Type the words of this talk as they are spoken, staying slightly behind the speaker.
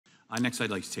Next,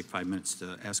 I'd like to take 5 minutes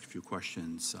to ask a few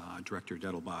questions. Director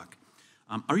Dettelbach,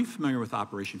 are you familiar with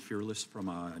Operation Fearless from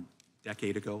a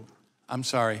decade ago? I'm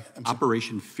sorry.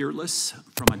 Operation Fearless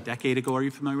from a decade ago. Are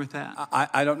you familiar with that?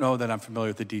 I don't know that I'm familiar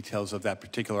with the details of that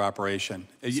particular operation.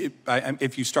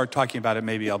 If you start talking about it,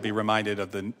 maybe I'll be reminded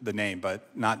of the name, but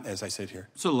not as I sit here.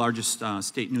 So the largest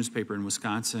state newspaper in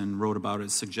Wisconsin wrote about it,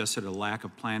 suggested a lack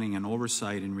of planning and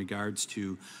oversight in regards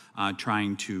to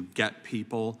trying to get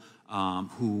people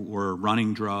who were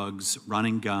running drugs,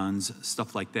 running guns,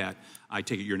 stuff like that. I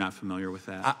take it you're not familiar with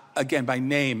that? Again, by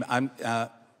name,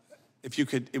 if you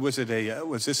could, was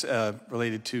this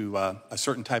related to a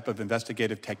certain type of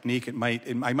investigative technique?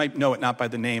 I might know it not by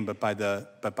the name, but by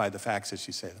the facts as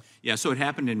you say them. Yeah, so it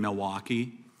happened in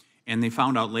Milwaukee, and they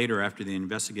found out later after the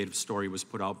investigative story was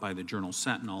put out by the Journal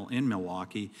Sentinel in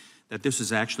Milwaukee that this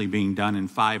is actually being done in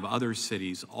 5 other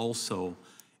cities also.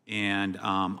 And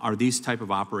are these type of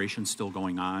operations still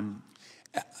going on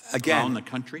around the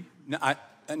country? No,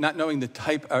 not knowing the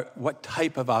type, what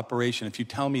type of operation. If you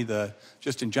tell me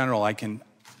just in general, I can.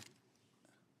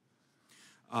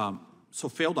 So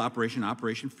failed operation,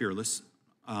 Operation Fearless,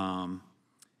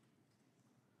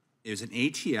 is an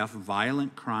ATF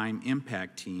violent crime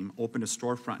impact team opened a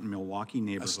storefront in Milwaukee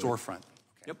neighborhood. A storefront.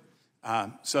 Okay.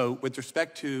 Yep. So with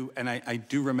respect to, and I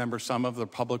do remember some of the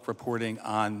public reporting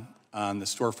on the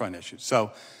storefront issue.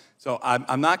 So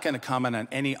I'm not going to comment on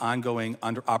any ongoing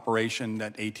operation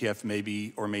that ATF may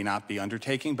be or may not be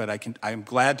undertaking, but I'm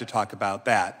glad to talk about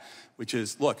that, which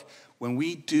is, look, when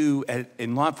we do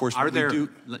in law enforcement,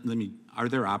 are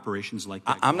there operations like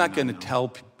that? I'm not going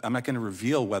to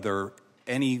reveal whether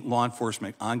any law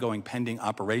enforcement ongoing pending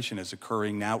operation is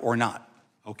occurring now or not.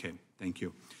 Okay, thank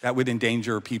you. That would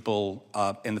endanger people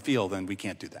in the field, and we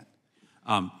can't do that.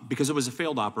 Because it was a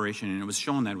failed operation, and it was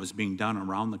shown that it was being done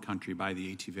around the country by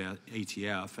the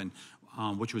ATF, and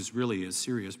which was really a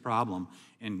serious problem.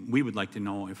 And we would like to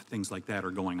know if things like that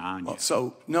are going on yet.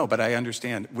 So no, but I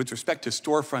understand. With respect to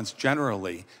storefronts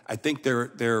generally, I think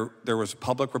there was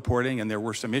public reporting, and there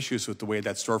were some issues with the way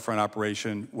that storefront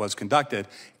operation was conducted.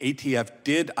 ATF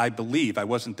did, I believe, I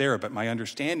wasn't there, but my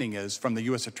understanding is from the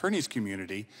U.S. Attorney's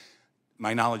community.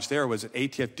 My knowledge there was that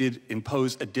ATF did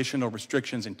impose additional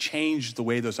restrictions and change the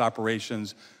way those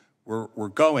operations were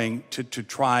going to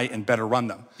try and better run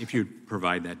them. If you'd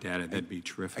provide that data, that'd be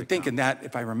terrific. I think in that,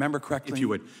 if I remember correctly. If you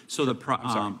would. So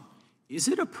is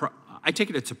it I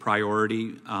take it it's a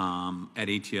priority at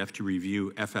ATF to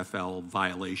review FFL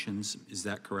violations. Is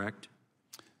that correct?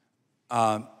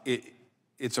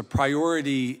 It's a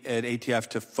priority at ATF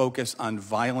to focus on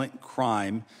violent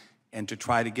crime and to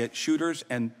try to get shooters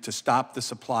and to stop the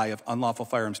supply of unlawful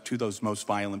firearms to those most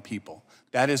violent people.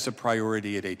 That is a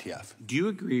priority at ATF. Do you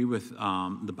agree with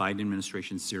the Biden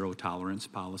administration's zero tolerance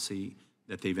policy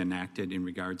that they've enacted in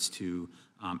regards to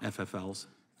FFLs?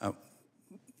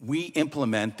 We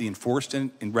implement the Enforced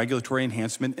and Regulatory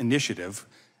Enhancement Initiative,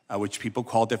 which people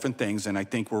call different things, and I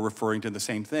think we're referring to the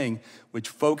same thing, which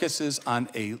focuses on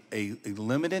a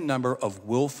limited number of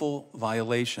willful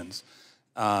violations.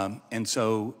 And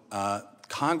so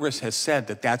Congress has said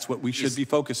that that's what we should be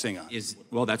focusing on.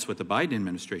 Well, that's what the Biden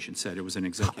administration said. It was an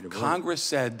executive order. Congress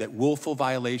said that willful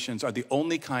violations are the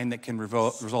only kind that can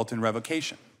result in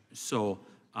revocation. So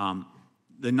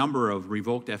the number of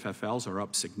revoked FFLs are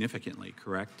up significantly,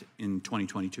 correct, in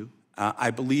 2022?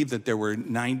 I believe that there were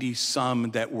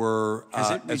 90-some that were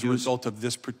as a result of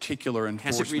this particular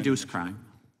enforcement. Has it reduced crime?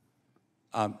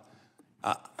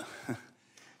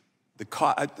 The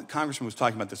Congressman was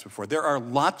talking about this before. There are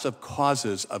lots of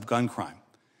causes of gun crime,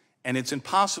 and it's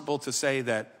impossible to say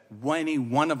that any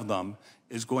one of them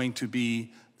is going to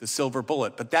be the silver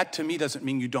bullet. But that, to me, doesn't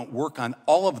mean you don't work on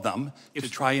all of them to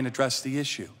try and address the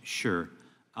issue. Sure.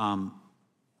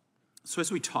 So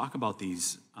as we talk about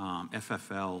these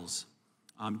FFLs,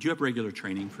 do you have regular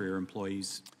training for your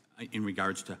employees in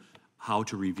regards to how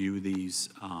to review these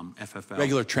FFLs?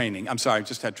 Regular training. I'm sorry,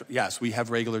 yes, we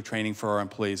have regular training for our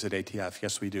employees at ATF.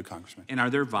 Yes, we do, Congressman. And are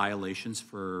there violations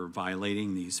for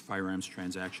violating these firearms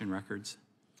transaction records?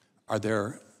 Are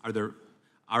there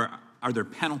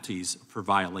penalties for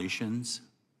violations?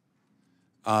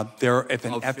 If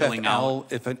an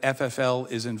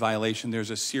FFL is in violation, there's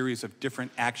a series of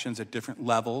different actions at different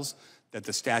levels that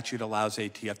the statute allows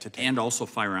ATF to take. And also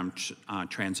firearm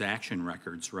transaction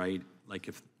records, right? Like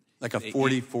a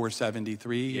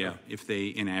 4473? Yeah, if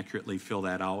they inaccurately fill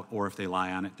that out or if they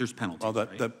lie on it, there's penalties, Well,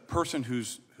 right? the person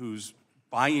who's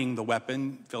buying the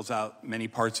weapon fills out many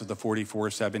parts of the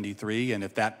 4473, and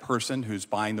if that person who's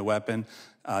buying the weapon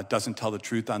doesn't tell the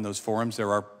truth on those forms,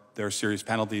 there are serious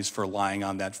penalties for lying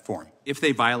on that form. If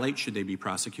they violate, should they be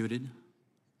prosecuted?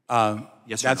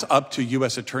 Yes or That's no? up to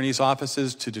U.S. attorneys'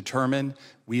 offices to determine.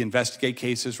 We investigate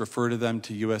cases, refer them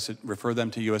to U.S.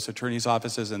 attorneys'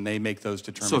 offices, and they make those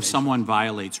determinations. So if someone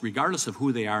violates, regardless of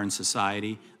who they are in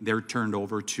society, they're turned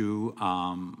over to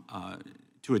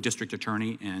a district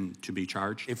attorney and to be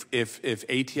charged? If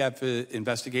ATF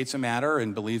investigates a matter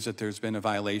and believes that there's been a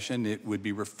violation, it would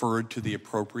be referred to the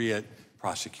appropriate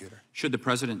prosecutor. Should the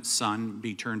president's son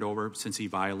be turned over since he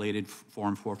violated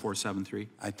Form 4473?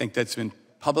 I think that's been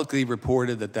publicly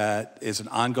reported that is an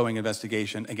ongoing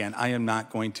investigation. Again, I am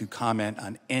not going to comment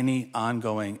on any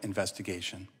ongoing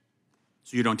investigation.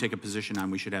 So you don't take a position on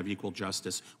we should have equal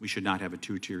justice, we should not have a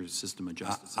two-tier system of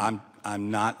justice? I'm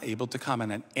not able to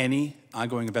comment on any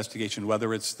ongoing investigation,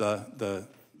 whether it's the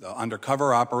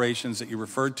undercover operations that you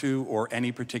referred to or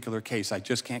any particular case. I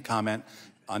just can't comment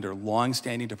under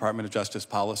long-standing Department of Justice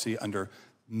policy under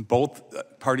both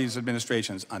parties'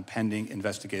 administrations on pending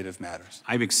investigative matters.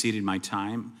 I've exceeded my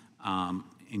time and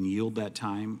yield that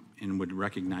time and would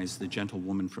recognize the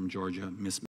gentlewoman from Georgia, Ms.